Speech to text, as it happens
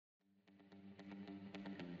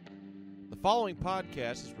following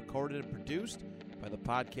podcast is recorded and produced by the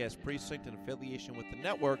Podcast Precinct in affiliation with the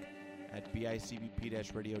network at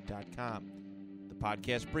bicbp-radio.com. The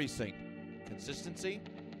Podcast Precinct. Consistency,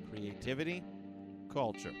 creativity,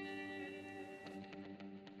 culture.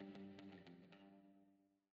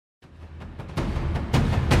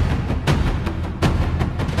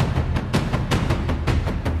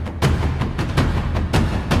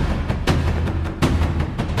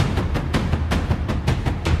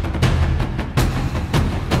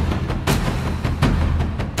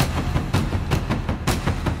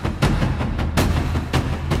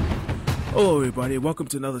 Hello everybody, welcome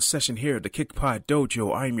to another session here at the Kickpod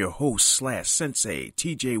Dojo. I'm your host / sensei,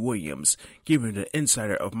 TJ Williams, giving you the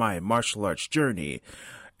insider of my martial arts journey,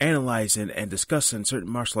 analyzing and discussing certain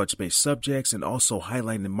martial arts based subjects, and also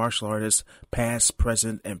highlighting the martial artists past,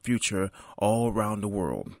 present, and future all around the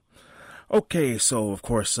world. Okay, so of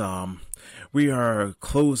course, we are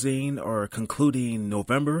closing or concluding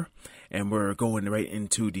November, and we're going right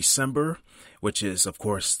into December, which is of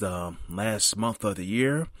course the last month of the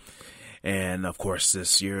year. And of course,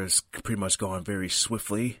 this year is pretty much going very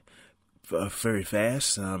swiftly, very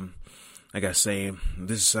fast. I gotta say,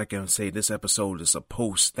 this episode is a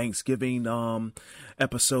post-Thanksgiving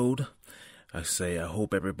episode. I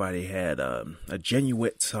hope everybody had a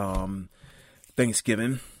genuine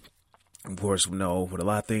Thanksgiving. Of course, we know with a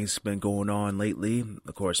lot of things been going on lately.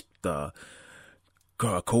 Of course, the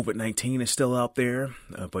COVID-19 is still out there,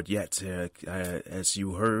 but yet, as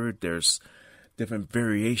you heard, there's different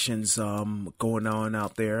variations going on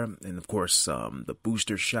out there, and of course the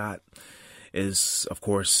booster shot is of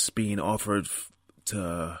course being offered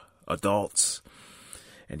to adults,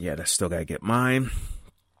 and yet I still gotta get mine.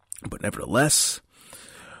 But nevertheless,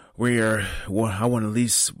 a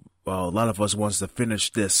lot of us wants to finish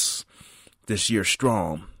this year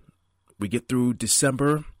strong. We get through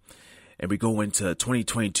December and we go into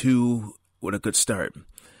 2022 with a good start.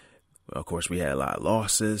 Of course, we had a lot of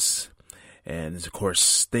losses. And of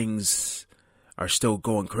course, things are still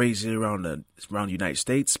going crazy around the United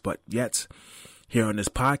States, but yet here on this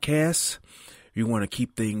podcast, we want to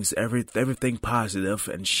keep everything positive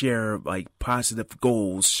and share like positive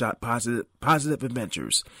goals, positive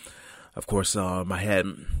adventures. Of course, I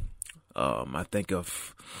think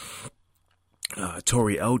of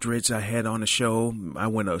Tori Eldridge I had on the show. I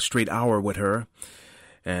went a straight hour with her,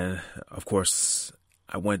 and of course,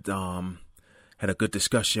 I went had a good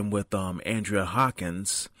discussion with Andrea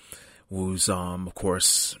Hawkins, who's of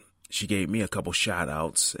course she gave me a couple shout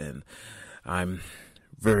outs, and I'm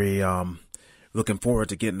very looking forward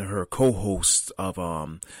to getting her co-host of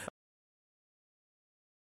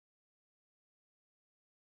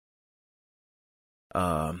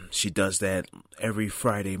she does that every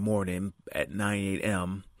Friday morning at 9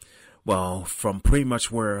 a.m. Well, from pretty much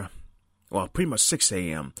 6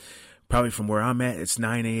 a.m. Probably from where I'm at, it's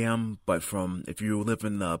 9 a.m., but if you live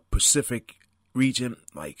in the Pacific region,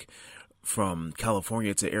 like from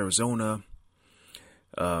California to Arizona,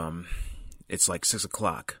 it's like 6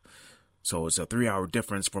 o'clock. So it's a 3-hour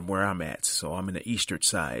difference from where I'm at. So I'm in the eastern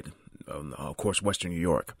side, of course, Western New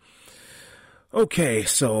York. Okay,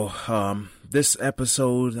 so this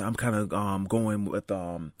episode, I'm kind of going with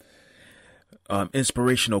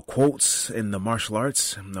inspirational quotes in the martial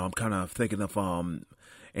arts. I'm kind of thinking of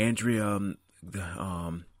Andrea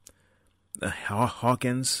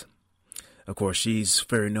Hawkins. Of course, she's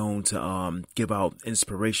very known to give out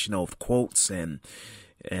inspirational quotes, and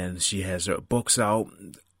she has her books out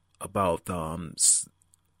about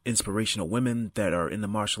inspirational women that are in the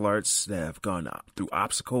martial arts that have gone through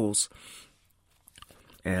obstacles,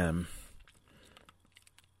 and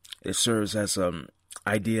it serves as an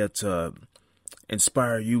idea to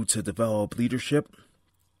inspire you to develop leadership.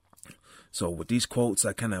 So with these quotes,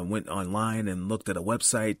 I kind of went online and looked at a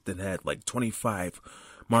website that had like 25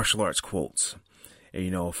 martial arts quotes.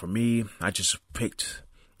 And, for me, I just picked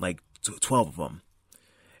like 12 of them.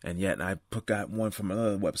 And yet I got one from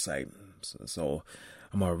another website. So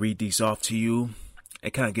I'm going to read these off to you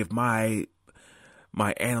and kind of give my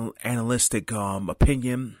analytic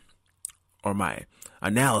opinion, or my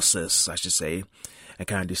analysis, I should say, and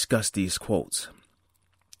kind of discuss these quotes.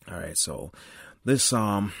 All right, so this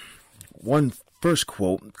one first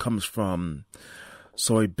quote comes from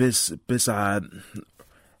Soy Bizad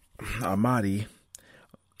Ahmadi.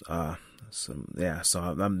 So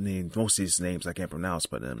I mean, most of these names I can't pronounce,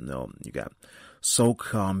 but no, you got Sok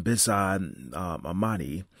Bizad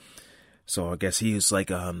Ahmadi. So I guess he's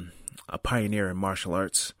like a pioneer in martial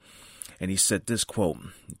arts. And he said this quote: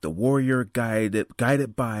 "The warrior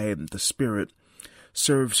guided by the spirit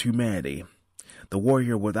serves humanity. The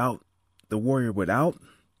warrior without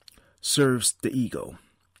serves the ego.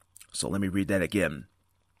 So let me read that again.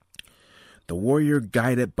 The warrior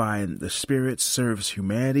guided by the spirit serves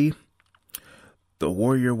humanity. The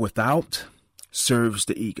warrior without serves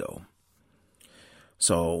the ego.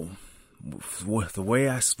 So with the way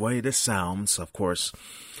this sounds, of course,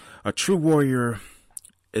 a true warrior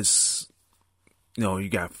is, you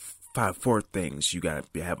got four things. You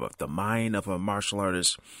got to have the mind of a martial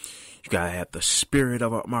artist. You got to have the spirit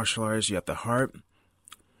of a martial artist. You have the heart.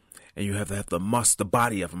 And you have to have the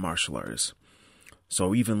body of a martial artist.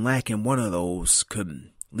 So even lacking one of those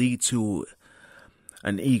could lead to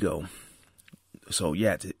an ego. So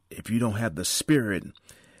yet, if you don't have the spirit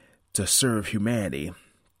to serve humanity,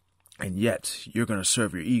 and yet you're going to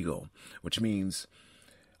serve your ego, which means,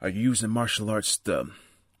 are you using martial arts to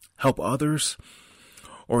help others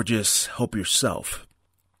or just help yourself?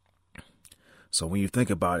 So when you think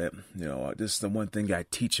about it, this is the one thing I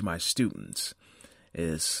teach my students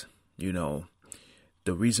is, the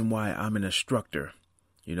reason why I'm an instructor,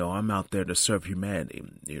 I'm out there to serve humanity.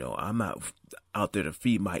 I'm not out there to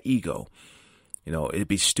feed my ego. It'd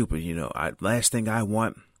be stupid. Last thing I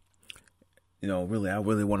want, I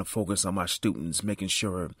really want to focus on my students, making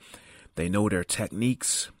sure they know their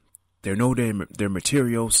techniques, they know their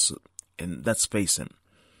materials, and let's face it,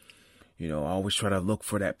 I always try to look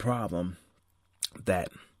for that problem that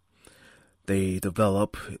they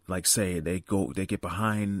develop, like say they get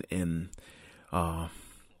behind in,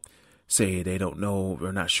 say they don't know,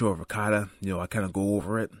 they're not sure of a kata, I kind of go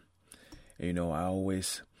over it. I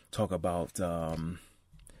always talk about,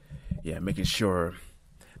 making sure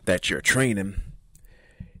that you're training,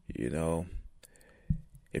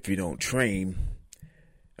 if you don't train,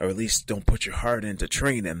 or at least don't put your heart into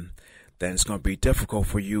training, then it's going to be difficult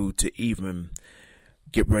for you to even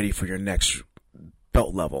get ready for your next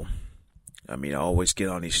belt level. I always get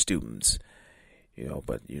on these students,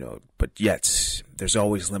 but yet there's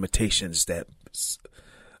always limitations that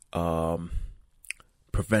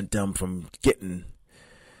prevent them from getting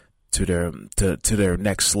to their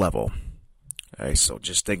next level. All right, so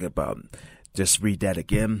just read that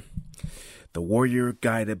again. The warrior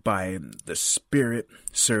guided by the spirit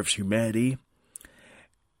serves humanity.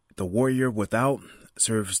 The warrior without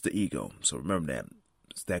serves the ego. So remember that.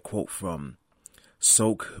 It's that quote from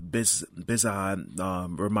Sok Bizan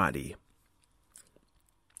Ramadi.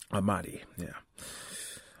 Yeah.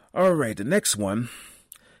 All right, the next one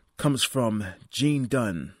comes from Gene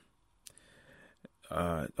Dunn.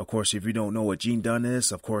 Of course, if you don't know what Gene Dunn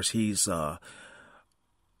is, of course he's a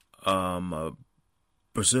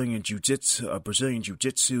Brazilian jiu-jitsu,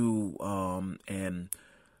 and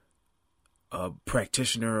a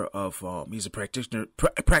practitioner of he's a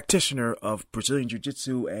practitioner of Brazilian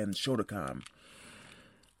jiu-jitsu and Shotokan.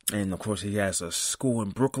 And of course, he has a school in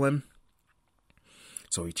Brooklyn.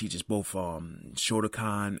 So he teaches both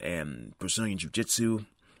Shotokan and Brazilian jiu-jitsu,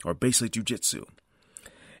 or basically jiu-jitsu.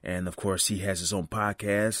 And of course, he has his own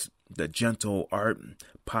podcast, the Gentle Art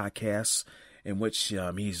Podcast, in which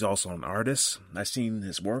he's also an artist. I've seen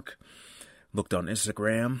his work, looked on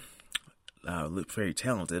Instagram, looked very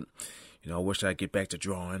talented. I wish I'd get back to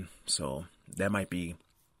drawing. So that might be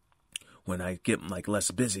when I get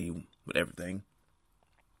less busy with everything.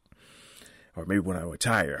 Or maybe when I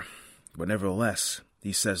retire. But nevertheless,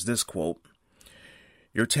 he says this quote: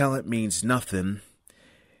 "Your talent means nothing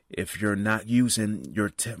if you're not using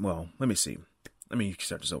your let me see. Let me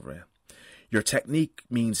start this over here. Your technique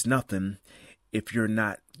means nothing if you're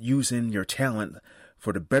not using your talent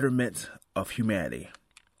for the betterment of humanity."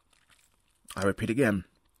 I repeat again.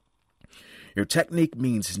 Your technique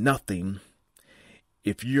means nothing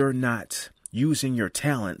if you're not using your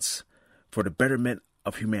talents for the betterment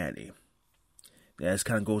of humanity. That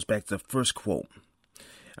kind of goes back to the first quote.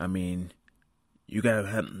 You gotta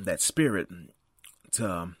have that spirit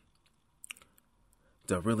to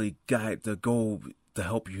really guide the goal, to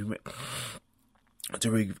help you,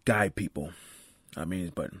 to really guide people.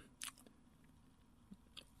 But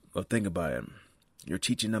think about it. You're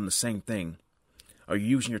teaching them the same thing. Are you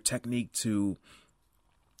using your technique to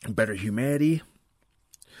better humanity?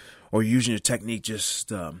 Or are you using your technique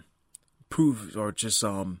just prove or just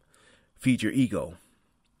feed your ego?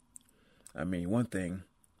 One thing,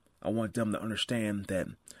 I want them to understand that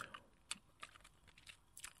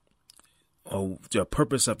the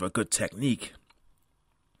purpose of a good technique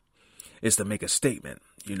is to make a statement.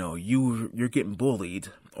 You're getting bullied,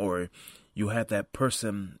 or you have that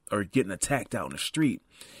person or getting attacked out in the street.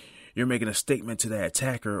 You're making a statement to that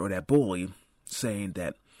attacker or that bully saying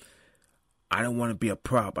that I don't want to be a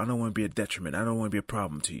prop. I don't want to be a detriment. I don't want to be a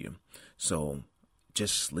problem to you. So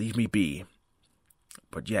just leave me be.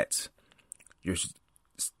 But yet, you're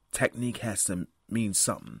technique has to mean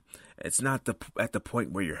something. It's not at the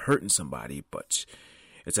point where you're hurting somebody, but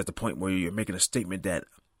it's at the point where you're making a statement that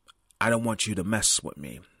I don't want you to mess with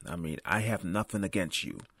me. I mean, I have nothing against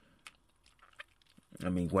you. I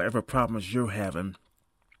mean, whatever problems you're having,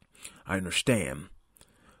 I understand,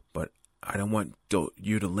 but I don't want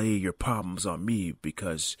you to lay your problems on me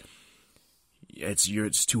because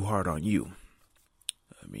it's too hard on you.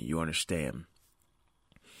 I mean, you understand.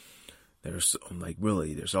 There's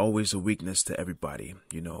always a weakness to everybody.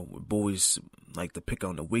 You know, boys like to pick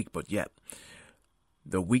on the weak, but yet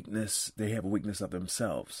they have a weakness of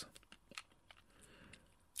themselves.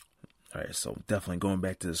 All right, so definitely going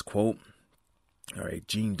back to this quote. All right,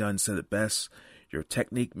 Gene Dunn said it best. Your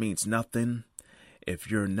technique means nothing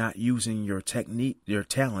if you're not using your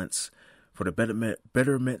talents for the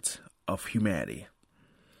betterment of humanity.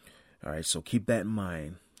 All right, so keep that in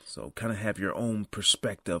mind. So kind of have your own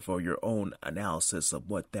perspective or your own analysis of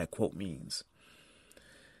what that quote means.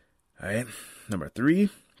 All right, number 3.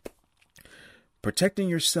 Protecting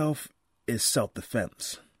yourself is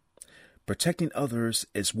self-defense. Protecting others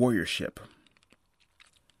is warriorship.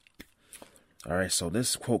 All right, so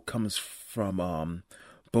this quote comes from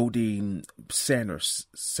Bodine Sanders.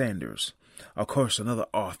 Of course, another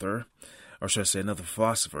author, or should I say another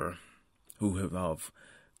philosopher, who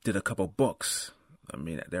did a couple books. I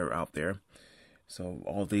mean, they're out there. So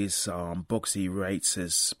all these books he writes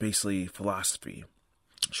is basically philosophy.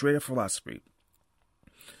 Straight up philosophy.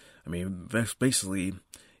 I mean, basically,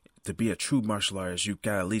 to be a true martial artist, you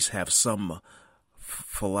gotta at least have some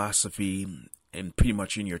philosophy and pretty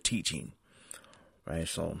much in your teaching. Right,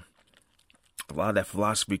 so a lot of that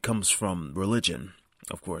philosophy comes from religion.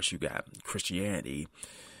 Of course, you got Christianity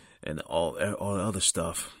and all the other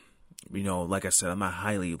stuff. You know, like I said, I'm not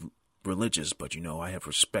highly religious, but you know, I have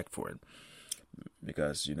respect for it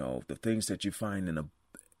because you know the things that you find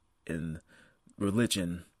in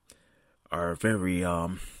religion are very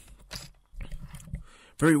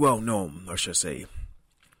well known, or should I say,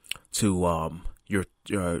 to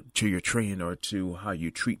your training or to how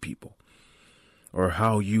you treat people. Or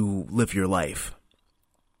how you live your life.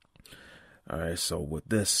 All right, so with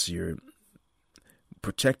this, you're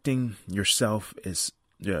protecting yourself is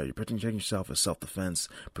self-defense.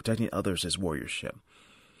 Protecting others is warriorship.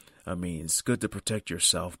 I mean, it's good to protect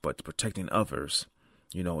yourself, but protecting others,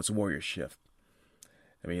 you know, it's warriorship.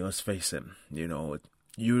 I mean, let's face it, you know,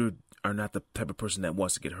 you are not the type of person that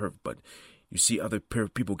wants to get hurt, but you see other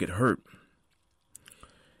people get hurt.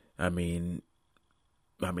 I mean,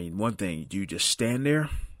 one thing, do you just stand there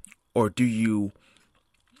or do you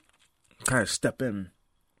kind of step in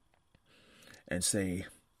and say,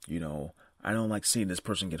 you know, I don't like seeing this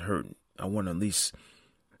person get hurt. I want to at least,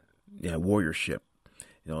 warriorship.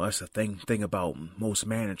 You know, that's the thing about most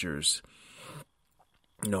managers,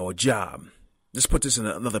 you know, a job. Let's put this in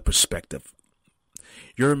another perspective.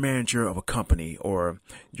 You're a manager of a company or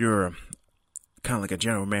you're kind of like a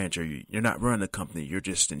general manager. You're not running the company. You're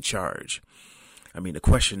just in charge. I mean, the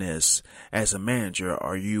question is, as a manager,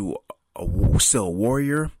 are you still a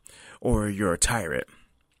warrior or you're a tyrant?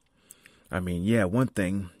 I mean, yeah, one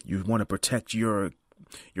thing, you want to protect your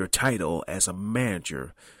title as a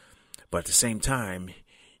manager, but at the same time,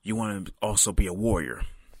 you want to also be a warrior.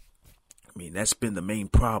 I mean, that's been the main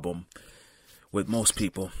problem with most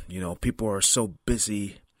people. You know, people are so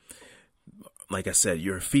busy, like I said,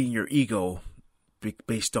 you're feeding your ego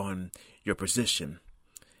based on your position.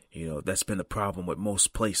 You know, that's been the problem with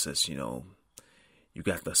most places. You know, you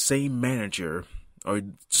got the same manager or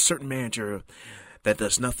certain manager that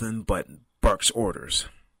does nothing but barks orders.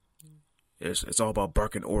 It's all about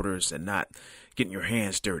barking orders and not getting your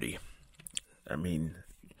hands dirty. I mean,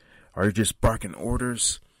 are you just barking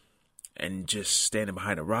orders and just standing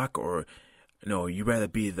behind a rock, or no? You rather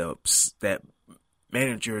be that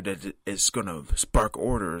manager that is gonna bark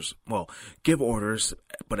orders, give orders,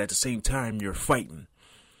 but at the same time you're fighting.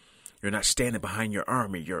 You're not standing behind your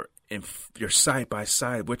army. You're side by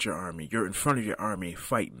side with your army. You're in front of your army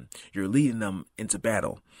fighting. You're leading them into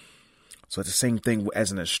battle. So it's the same thing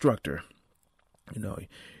as an instructor. You know,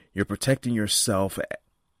 you're protecting yourself.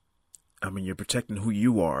 I mean, you're protecting who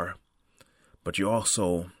you are, but you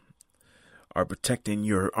also are protecting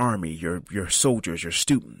your army, your soldiers, your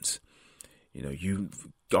students. You know, you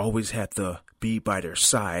always have to be by their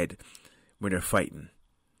side when they're fighting.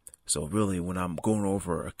 So really, when I'm going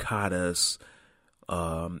over Okada's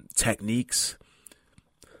techniques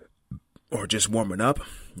or just warming up,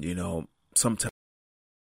 you know, sometimes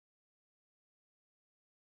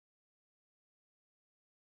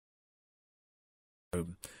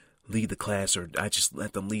lead the class, or I just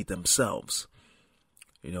let them lead themselves.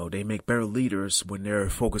 You know, they make better leaders when they're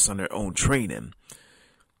focused on their own training.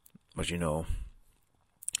 But, you know,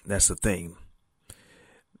 that's the thing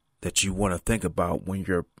that you want to think about when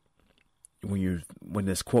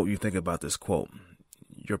this quote, you think about this quote.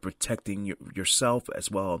 You're protecting yourself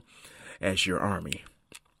as well as your army.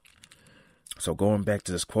 So going back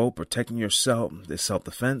to this quote, protecting yourself is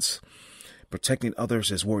self-defense. Protecting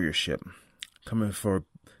others is warriorship. Coming from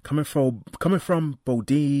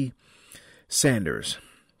Bodie Sanders.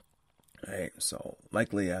 All right, so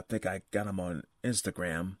likely I think I got him on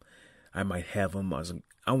Instagram. I might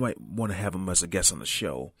want to have him as a guest on the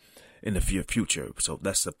show in the future. So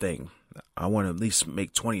that's the thing. I want to at least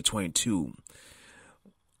make 2022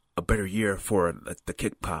 a better year for the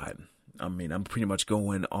Kick Pod. I mean, I'm pretty much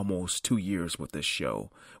going almost 2 years with this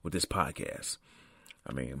show, with this podcast.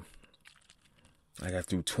 I mean, I got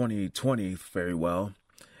through 2020 very well,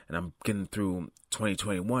 and I'm getting through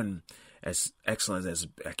 2021 as excellent as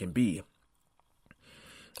I can be.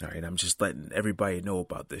 All right, I'm just letting everybody know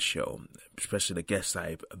about this show, especially the guests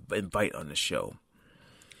I invite on the show.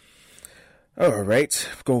 All right,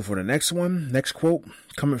 go for the next one. Next quote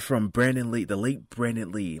coming from Brandon Lee, the late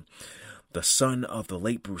Brandon Lee, the son of the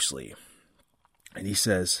late Bruce Lee. And he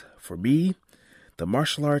says, "For me, the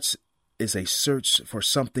martial arts is a search for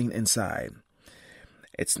something inside.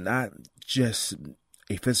 It's not just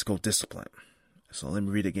a physical discipline." So let me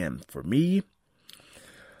read again. For me,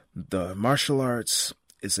 the martial arts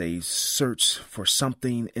is a search for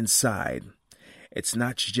something inside. It's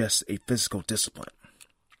not just a physical discipline.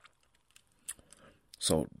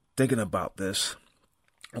 So thinking about this,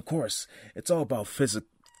 of course, it's all about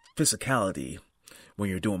physicality when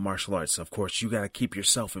you're doing martial arts. Of course, you got to keep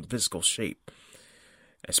yourself in physical shape,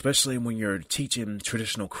 especially when you're teaching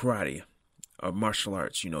traditional karate or martial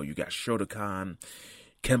arts. You know, you got Shotokan,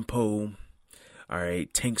 Kempo, all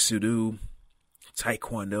right, Tang Soo Do,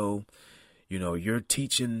 Taekwondo. You know, you're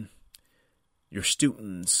teaching your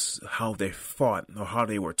students how they fought or how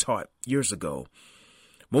they were taught years ago.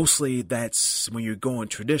 Mostly that's when you're going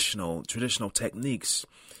traditional techniques.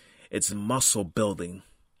 It's muscle building.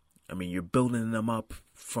 I mean, you're building them up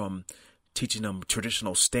from teaching them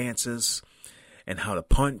traditional stances and how to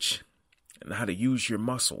punch and how to use your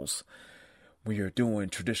muscles when you're doing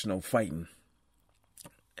traditional fighting.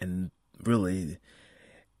 And really,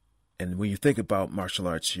 and when you think about martial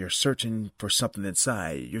arts, you're searching for something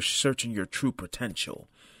inside. You're searching your true potential.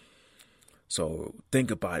 So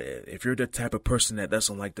think about it. If you're the type of person that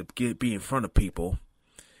doesn't like to be in front of people,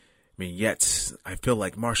 I mean, yet I feel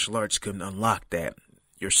like martial arts can unlock that.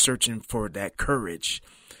 You're searching for that courage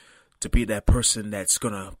to be that person that's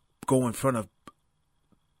going to go in front of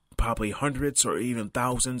probably hundreds or even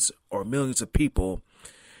thousands or millions of people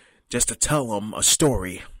just to tell them a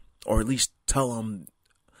story, or at least tell them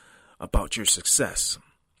about your success.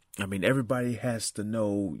 I mean, everybody has to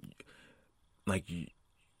know, like,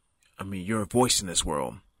 I mean, you're a voice in this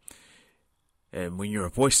world. And when you're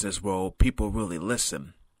a voice in this world, people really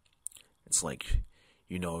listen. It's like,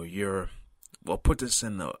 you know, well, put this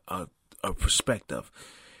in a perspective.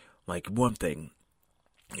 Like, one thing,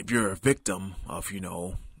 if you're a victim of, you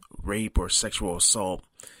know, rape or sexual assault,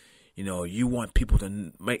 you know, you want people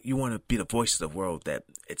to you want to be the voice of the world that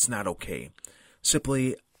it's not okay.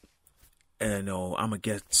 Simply, and no, I'm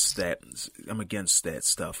against that. I'm against that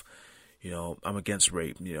stuff. You know, I'm against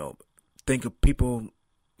rape. You know, think of people.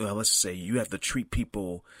 Well, let's say you have to treat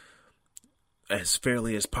people as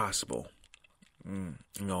fairly as possible. You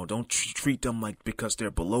know, don't treat them like because they're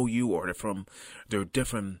below you or they're from their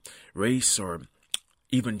different race or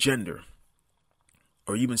even gender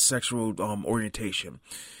or even sexual orientation.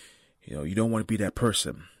 You know, you don't want to be that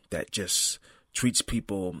person that just treats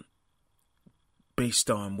people based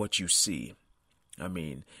on what you see. I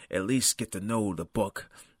mean, at least get to know the book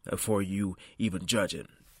before you even judge it.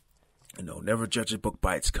 You know, never judge a book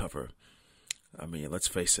by its cover. I mean, let's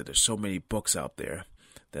face it, there's so many books out there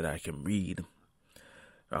that I can read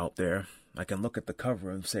out there. I can look at the cover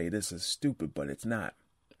and say, this is stupid, but it's not.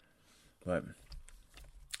 But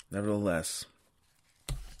nevertheless,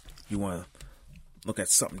 you want to look at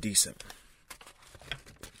something decent.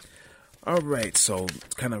 All right, so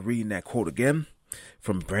kind of reading that quote again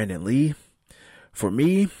from Brandon Lee. For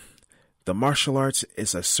me, the martial arts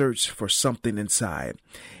is a search for something inside.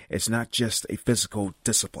 It's not just a physical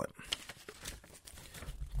discipline.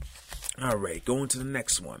 All right, going to the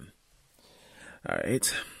next one. All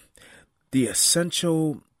right. The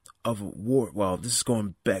essential of war. Well, this is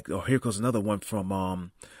going back. Oh, here goes another one from my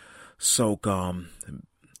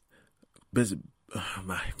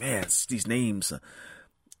man, these names.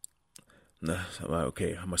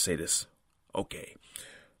 Okay, I'm gonna say this. Okay.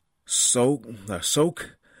 Sok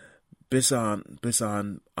Bisan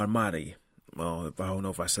Armadi. Well, I don't know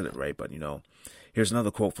if I said it right, but here's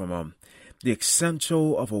another quote from him. The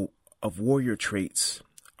essential of warrior traits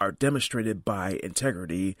are demonstrated by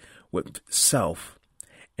integrity with self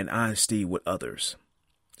and honesty with others.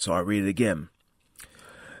 So I read it again.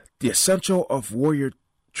 The essential of warrior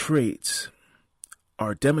traits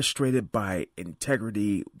are demonstrated by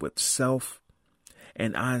integrity with self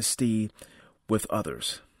and honesty with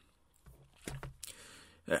others.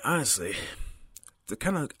 Honestly, to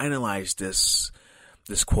kind of analyze this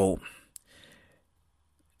quote,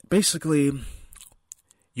 basically,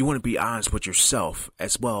 you want to be honest with yourself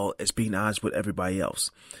as well as being honest with everybody else.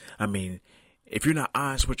 I mean, if you're not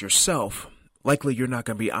honest with yourself, likely you're not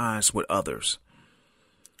going to be honest with others.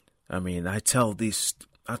 I mean, I tell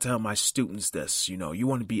my students this, you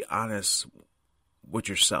want to be honest with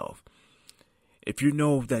yourself. If you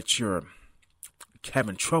know that you're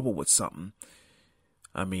having trouble with something,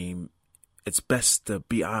 I mean, it's best to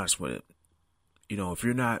be honest with it. If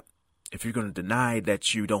you're going to deny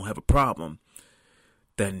that you don't have a problem,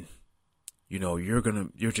 then,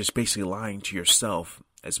 you're just basically lying to yourself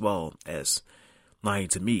as well as lying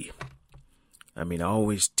to me. I mean, I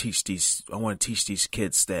want to teach these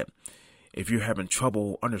kids that if you're having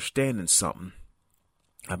trouble understanding something,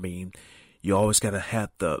 I mean, you always got to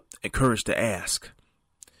have the courage to ask.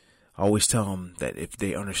 I always tell them that if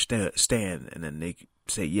they understand and then they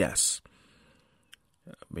say yes,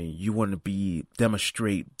 I mean, you want to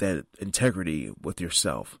demonstrate that integrity with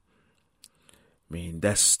yourself. I mean,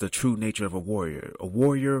 that's the true nature of a warrior. A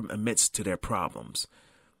warrior admits to their problems.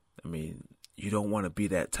 I mean, you don't want to be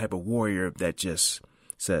that type of warrior that just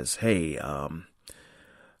says, hey, I'm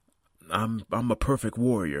a perfect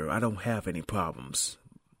warrior. I don't have any problems.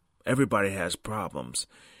 Everybody has problems.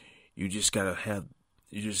 You just gotta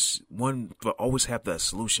always have the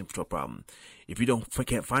solution to a problem. If you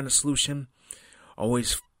can't find a solution,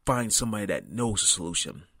 always find somebody that knows a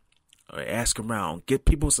solution. Or ask around, get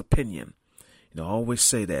people's opinion. I always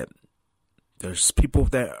say that there's people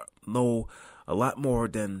that know a lot more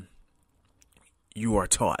than you are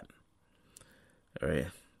taught. All right.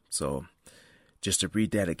 So just to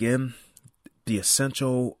read that again, the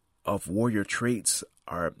essential of warrior traits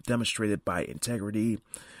are demonstrated by integrity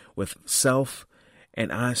with self and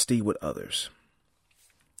honesty with others.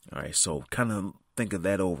 All right. So kind of think of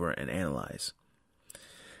that over and analyze.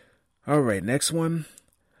 All right. Next one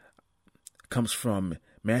comes from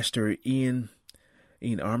Master Ian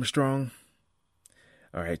Armstrong.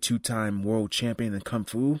 All right. 2-time world champion in Kung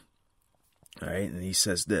Fu. All right. And he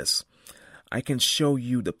says this: I can show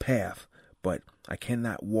you the path, but I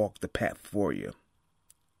cannot walk the path for you.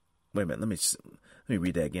 Wait a minute. Let me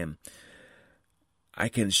read that again. I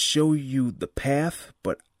can show you the path,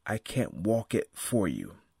 but I can't walk it for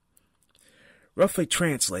you. Roughly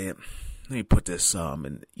translated, let me put this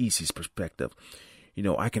in easy perspective.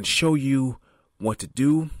 I can show you what to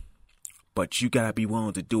do, but you gotta be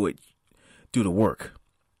willing to do the work.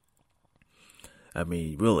 I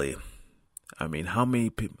mean, really. I mean, how many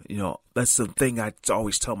people, that's the thing I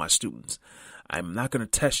always tell my students. I'm not going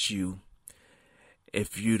to test you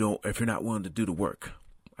if you're not willing to do the work.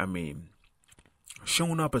 I mean,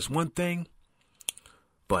 showing up is one thing,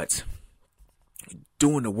 but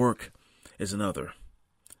doing the work is another.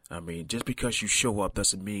 I mean, just because you show up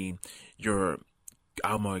doesn't mean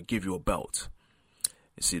I'm going to give you a belt.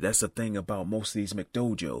 You see, that's the thing about most of these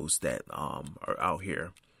McDojos that are out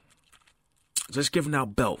here. Just giving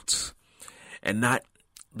out belts and not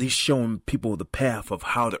at least showing people the path of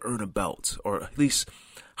how to earn a belt, or at least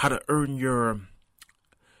how to earn your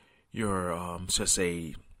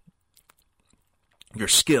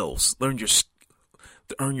skills. Earn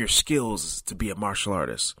your skills to be a martial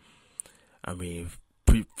artist. I mean,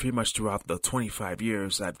 pretty much throughout the 25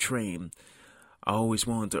 years I've trained, I always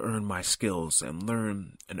wanted to earn my skills and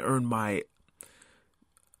earn my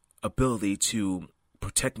ability to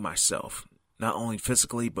protect myself, not only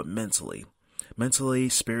physically but mentally,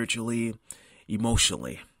 spiritually,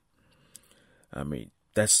 emotionally. I mean,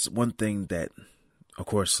 that's one thing that, of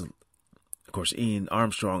course, Ian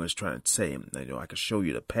Armstrong is trying to say. I can show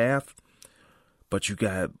you the path, but you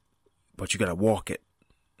gotta walk it.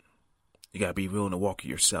 You gotta be willing to walk it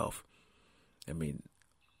yourself. I mean,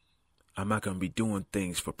 I'm not gonna be doing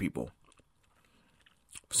things for people.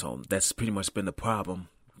 So that's pretty much been the problem.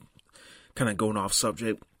 Kind of going off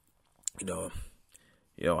subject,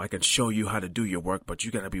 I can show you how to do your work, but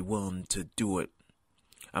you gotta be willing to do it.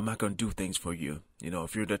 I'm not gonna do things for you.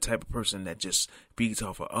 If you're the type of person that just feeds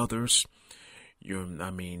off of others,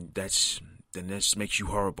 that just makes you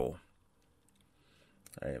horrible.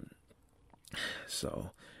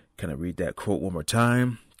 So Can I read that quote one more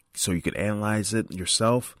time so you can analyze it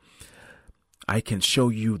yourself? I can show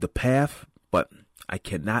you the path, but I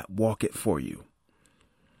cannot walk it for you.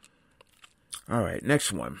 All right,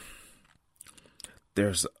 next one.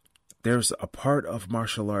 There's a part of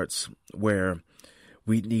martial arts where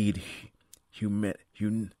we need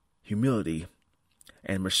humility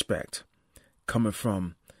and respect.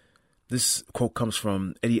 This quote comes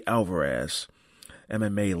from Eddie Alvarez,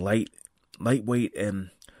 MMA lightweight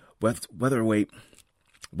and welterweight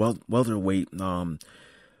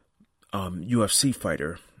UFC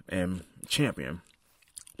fighter and champion.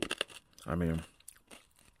 I mean,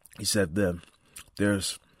 he said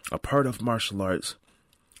there's a part of martial arts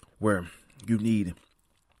where you need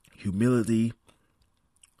humility,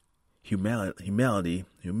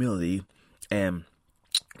 and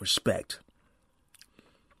respect.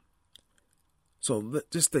 So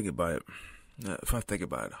just think about it. If I think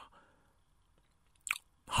about it,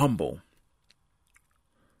 humble,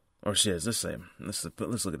 or let's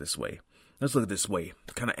look at this way. Let's look at this way.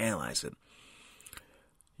 Kind of analyze it.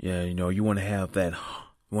 Yeah, you want to have that.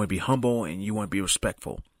 You want to be humble and you want to be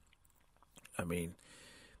respectful. I mean,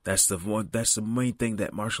 that's the main thing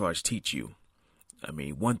that martial arts teach you. I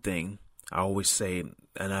mean, one thing I always say,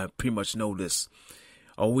 and I pretty much know this: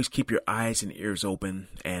 always keep your eyes and ears open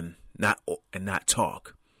and not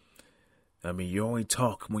talk. I mean, you only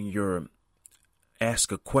talk when you're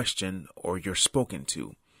asked a question or you're spoken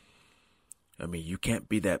to. I mean, you can't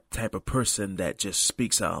be that type of person that just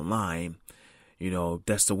speaks out of line.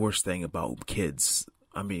 That's the worst thing about kids.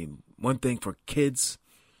 I mean, one thing for kids,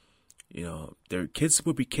 their kids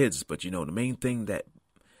will be kids, but the main thing that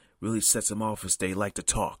really sets them off is they like to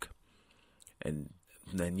talk. And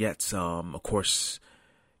then yet, of course,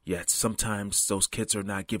 sometimes those kids are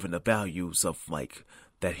not given the values of like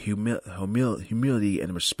that humility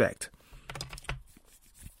and respect.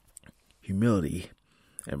 Humility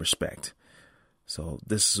and respect. So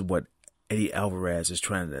this is what Eddie Alvarez is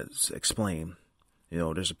trying to explain.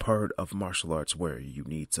 There's a part of martial arts where you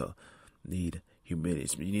need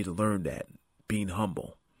humility. You need to learn that, being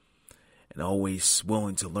humble and always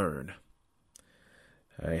willing to learn.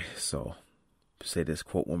 All right, so say this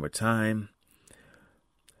quote one more time.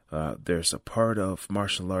 There's a part of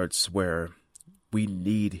martial arts where we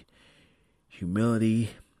need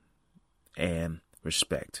humility and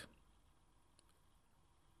respect.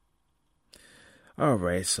 All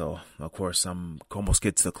right, so of course I'm almost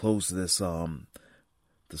getting to the close of this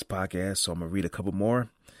podcast, so I'm gonna read a couple more.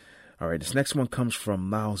 All right, this next one comes from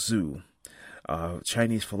Lao Tzu,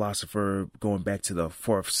 Chinese philosopher going back to the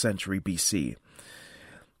 4th century BC.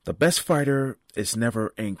 The best fighter is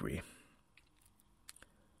never angry.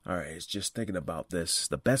 All right, it's just thinking about this.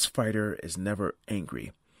 The best fighter is never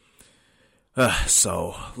angry.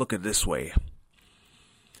 So look at it this way.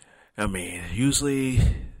 I mean, usually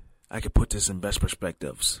I could put this in best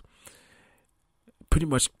perspectives. Pretty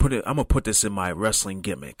much I'm going to put this in my wrestling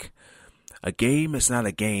gimmick. A game is not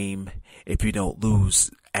a game if you don't lose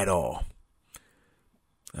at all.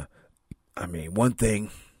 I mean, one thing,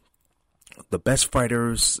 the best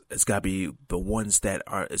fighters, it's got to be the ones that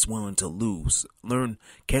is willing to lose.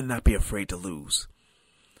 Cannot be afraid to lose.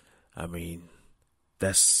 I mean,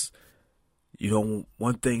 that's,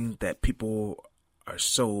 one thing that people are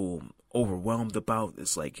so overwhelmed about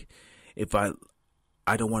is like, if I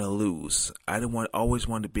don't want to lose. Always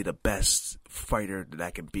want to be the best fighter that I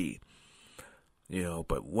can be.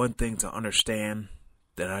 But one thing to understand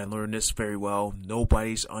that I learned this very well,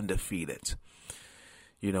 nobody's undefeated.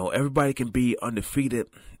 Everybody can be undefeated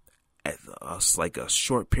at like a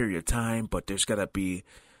short period of time, but there's got to be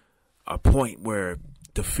a point where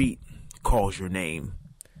defeat calls your name.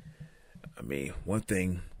 I mean, one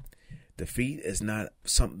thing, defeat is not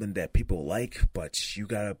something that people like, but you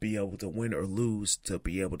got to be able to win or lose to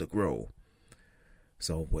be able to grow.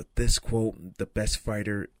 So with this quote, the best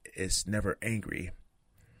fighter is never angry.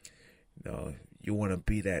 You want to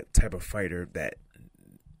be that type of fighter that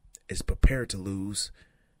is prepared to lose,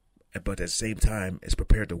 but at the same time is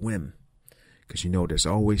prepared to win. Because there's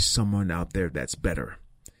always someone out there that's better.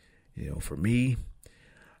 For me,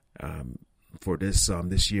 for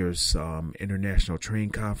this year's International Train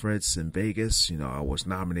Conference in Vegas, I was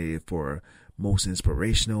nominated for Most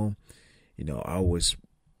Inspirational. I was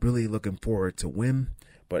really looking forward to win,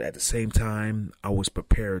 but at the same time, I was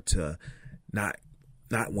prepared to not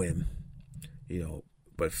win.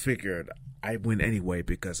 But figured I'd win anyway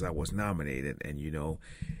because I was nominated, and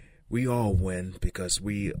we all win because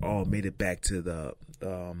we all made it back to the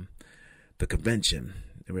convention.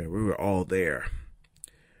 We were all there,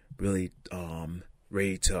 really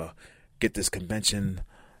ready to get this convention,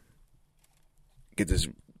 get this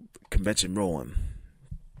convention rolling.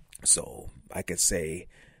 So I could say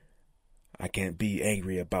I can't be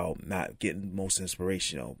angry about not getting most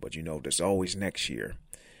inspirational, but there's always next year.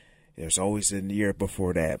 There's always in the year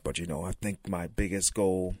before that, but I think my biggest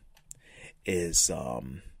goal is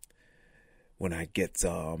when I get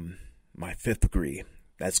my 5th degree.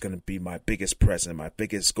 That's going to be my biggest present, my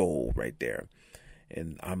biggest goal right there.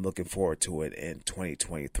 And I'm looking forward to it in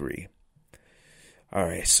 2023. All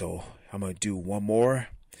right, so I'm going to do one more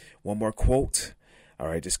quote. All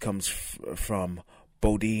right, this comes from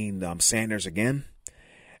Bodine Sanders again.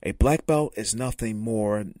 A black belt is nothing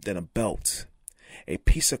more than a belt, a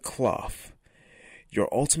piece of cloth. Your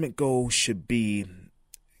ultimate goal should be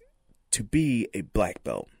to be a black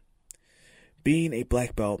belt. Being a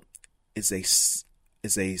black belt is a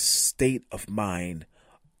state of mind,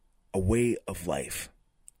 a way of life.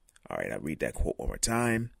 All right, I'll read that quote one more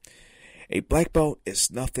time. A black belt is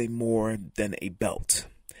nothing more than a belt,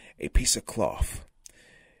 a piece of cloth.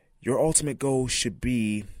 Your ultimate goal should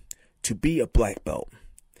be to be a black belt.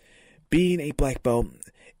 Being a black belt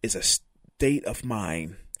is a state of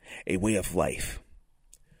mind, a way of life.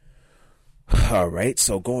 All right,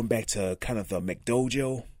 so going back to kind of the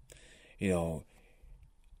McDojo,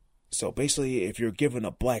 so basically if you're given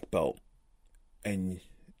a black belt, and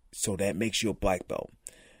so that makes you a black belt,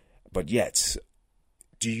 but yet,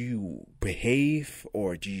 do you behave,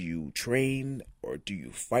 or do you train, or do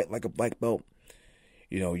you fight like a black belt?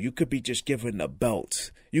 You could be just given a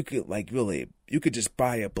belt. You could you could just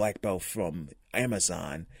buy a black belt from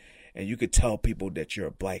Amazon, and you could tell people that you're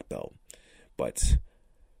a black belt, but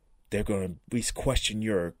they're going to question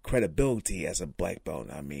your credibility as a black belt.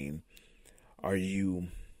 Do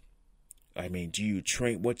you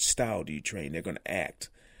train? What style do you train? They're going to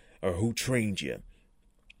act, or who trained you?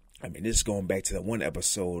 This is going back to the one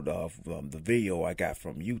episode of the video I got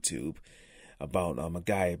from YouTube about a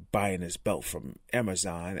guy buying his belt from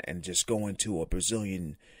Amazon and just going to a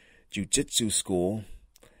Brazilian jiu-jitsu school.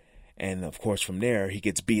 And of course, from there, he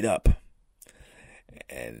gets beat up.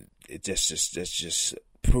 And it's just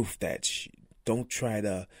proof that don't try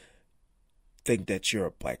to think that you're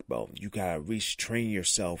a black belt. You got to retrain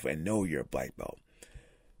yourself and know you're a black belt.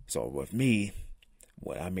 So with me,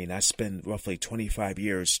 I spent roughly 25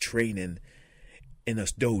 years training in a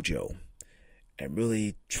dojo and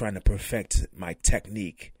really trying to perfect my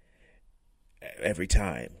technique every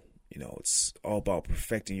time. It's all about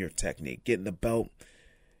perfecting your technique. Getting the belt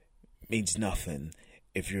means nothing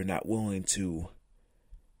if you're not willing to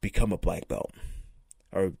become a black belt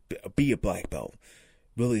or be a black belt.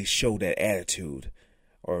 Really show that attitude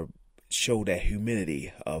or show that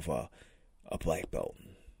humility of a black belt.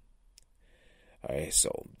 All right,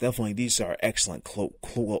 so definitely these are excellent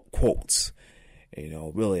quotes.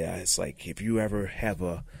 Really, it's like if you ever have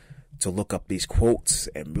to look up these quotes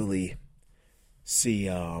and really see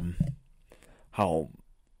how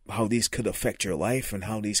these could affect your life and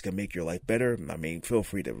how these can make your life better. Feel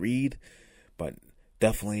free to read, but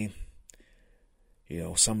definitely,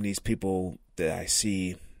 some of these people that I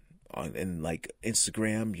see in like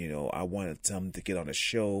Instagram, I wanted them to get on a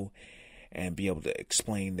show and be able to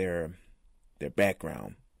explain their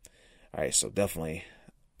background. All right, so definitely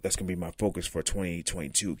that's going to be my focus for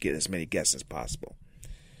 2022, get as many guests as possible.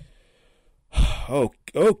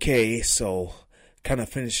 Okay, so kind of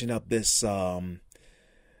finishing up this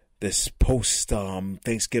this post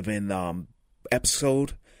Thanksgiving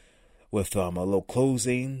episode with a little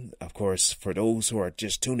closing. Of course, for those who are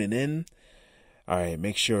just tuning in, all right,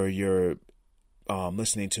 make sure you're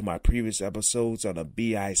listening to my previous episodes on the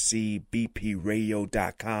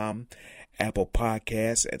BICBPradio.com, Apple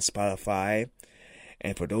Podcasts, and Spotify.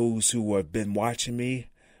 And for those who have been watching me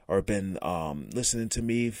or been listening to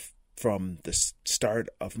me from the start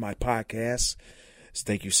of my podcast,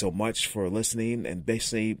 thank you so much for listening. And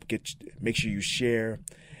basically, make sure you share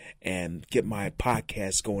and get my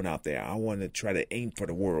podcast going out there. I want to try to aim for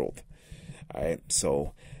the world. All right,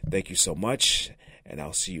 so thank you so much. And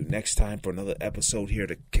I'll see you next time for another episode here at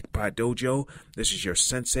the Kickpot Dojo. This is your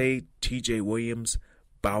sensei, TJ Williams,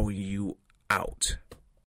 bowing you out.